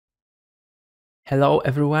Hello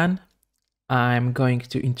everyone, I'm going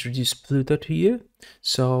to introduce Pluto to you.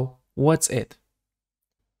 So what's it?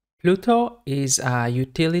 Pluto is a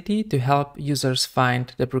utility to help users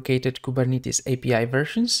find deprecated Kubernetes API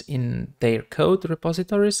versions in their code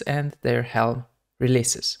repositories and their Helm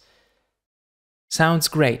releases. Sounds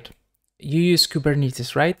great. You use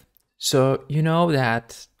Kubernetes, right? So you know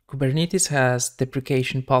that Kubernetes has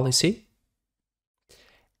deprecation policy.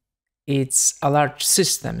 It's a large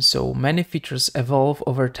system, so many features evolve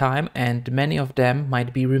over time and many of them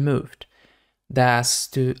might be removed. Thus,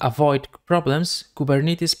 to avoid problems,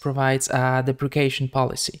 Kubernetes provides a deprecation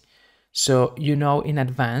policy. So you know in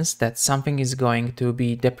advance that something is going to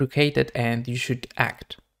be deprecated and you should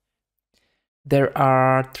act. There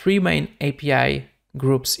are three main API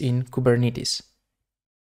groups in Kubernetes: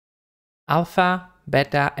 alpha,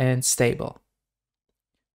 beta, and stable.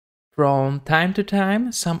 From time to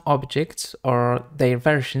time, some objects or their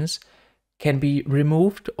versions can be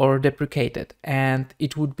removed or deprecated, and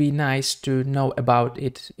it would be nice to know about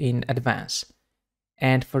it in advance.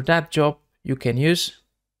 And for that job, you can use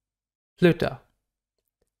Pluto.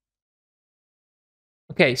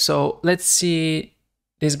 Okay, so let's see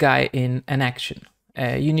this guy in an action.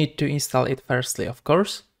 You need to install it firstly, of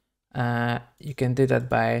course. You can do that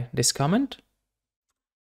by this command.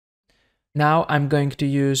 Now I'm going to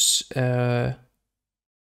use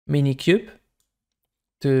minikube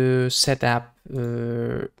to set up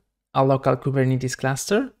a local Kubernetes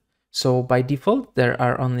cluster. So by default, there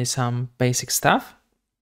are only some basic stuff.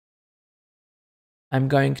 I'm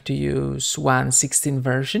going to use 1.16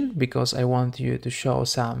 version because I want you to show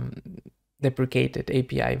some deprecated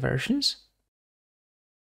API versions.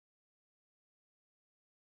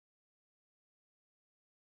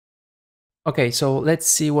 Okay, so let's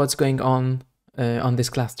see what's going on this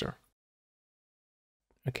cluster.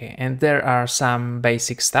 Okay, and there are some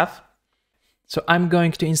basic stuff. So I'm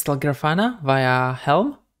going to install Grafana via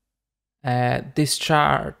Helm. This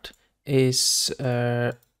chart is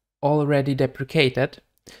already deprecated,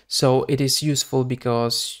 so it is useful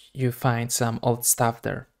because you find some old stuff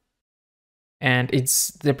there. And it's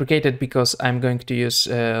deprecated because I'm going to use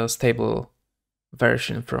a stable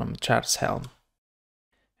version from chart's Helm.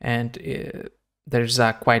 And there's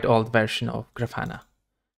a quite old version of Grafana.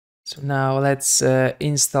 So now let's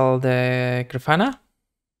install the Grafana.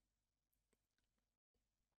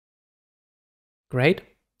 Great.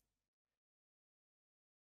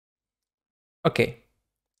 Okay,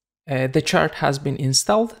 the chart has been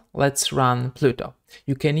installed. Let's run Pluto.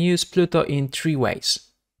 You can use Pluto in three ways: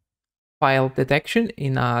 file detection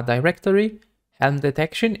in a directory, Helm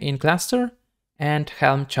detection in cluster, and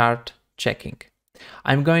Helm chart checking.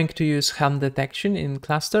 I'm going to use Helm detection in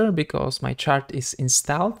cluster because my chart is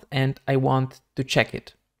installed and I want to check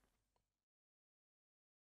it.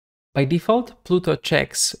 By default, Pluto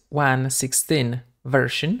checks 1.16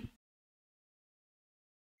 version,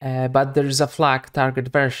 but there is a flag target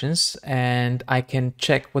versions and I can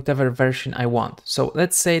check whatever version I want. So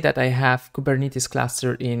let's say that I have Kubernetes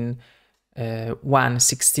cluster in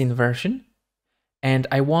 1.16 version and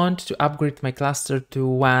I want to upgrade my cluster to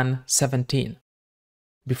 1.17.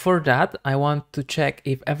 Before that, I want to check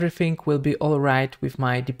if everything will be alright with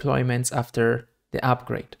my deployments after the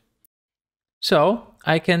upgrade. So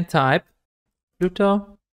I can type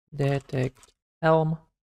Pluto detect helm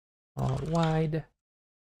or wide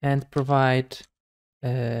and provide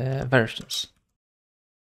versions.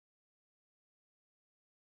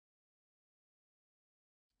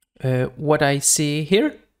 What I see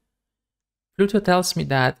here, Pluto tells me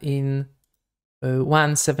that in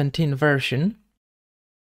 1.17 version,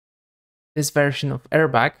 this version of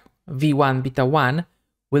airbag, v1 beta 1,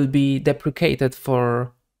 will be deprecated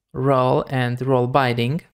for role and role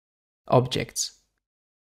binding objects.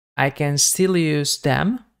 I can still use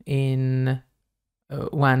them in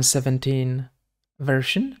 1.17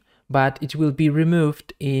 version, but it will be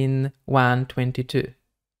removed in 1.22.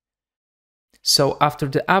 So after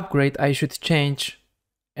the upgrade, I should change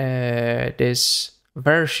this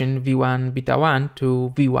version v1 beta 1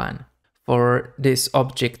 to v1 for these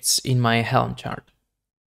objects in my Helm chart.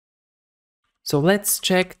 So let's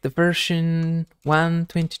check the version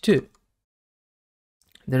 1.22.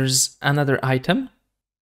 There's another item,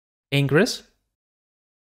 ingress.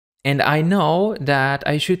 And I know that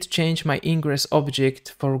I should change my ingress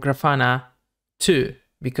object for Grafana 2,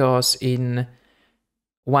 because in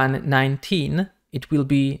 1.19 it will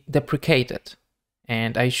be deprecated.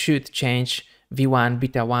 And I should change v1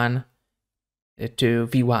 beta 1 to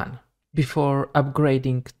v1 before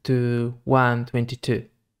upgrading to 1.22.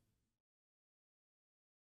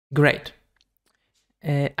 Great.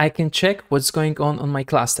 I can check what's going on my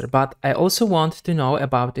cluster, but I also want to know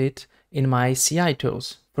about it in my CI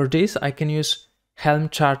tools. For this, I can use helm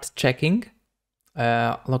chart checking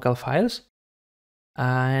local files.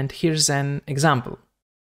 And here's an example.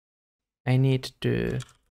 I need to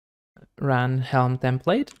run helm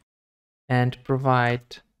template and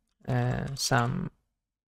provide some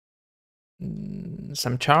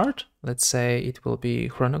chart. Let's say it will be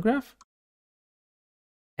chronograph.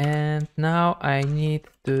 And now I need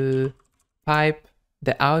to pipe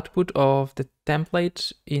the output of the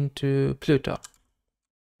template into Pluto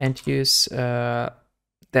and use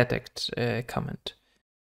detect command.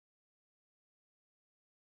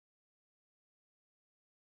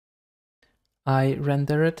 I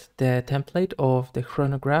rendered the template of the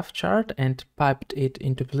chronograph chart and piped it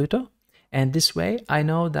into Pluto. And this way I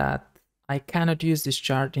know that I cannot use this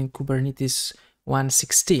chart in Kubernetes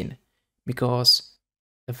 1.16 because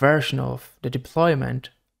the version of the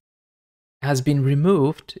deployment has been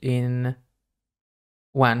removed in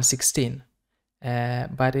 1.16,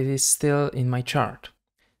 but it is still in my chart.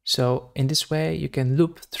 So in this way, you can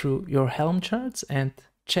loop through your Helm charts and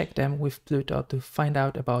check them with Pluto to find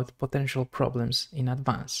out about potential problems in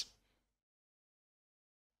advance.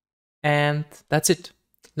 And that's it.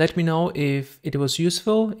 Let me know if it was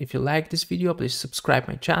useful. If you liked this video, please subscribe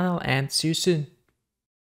my channel and see you soon.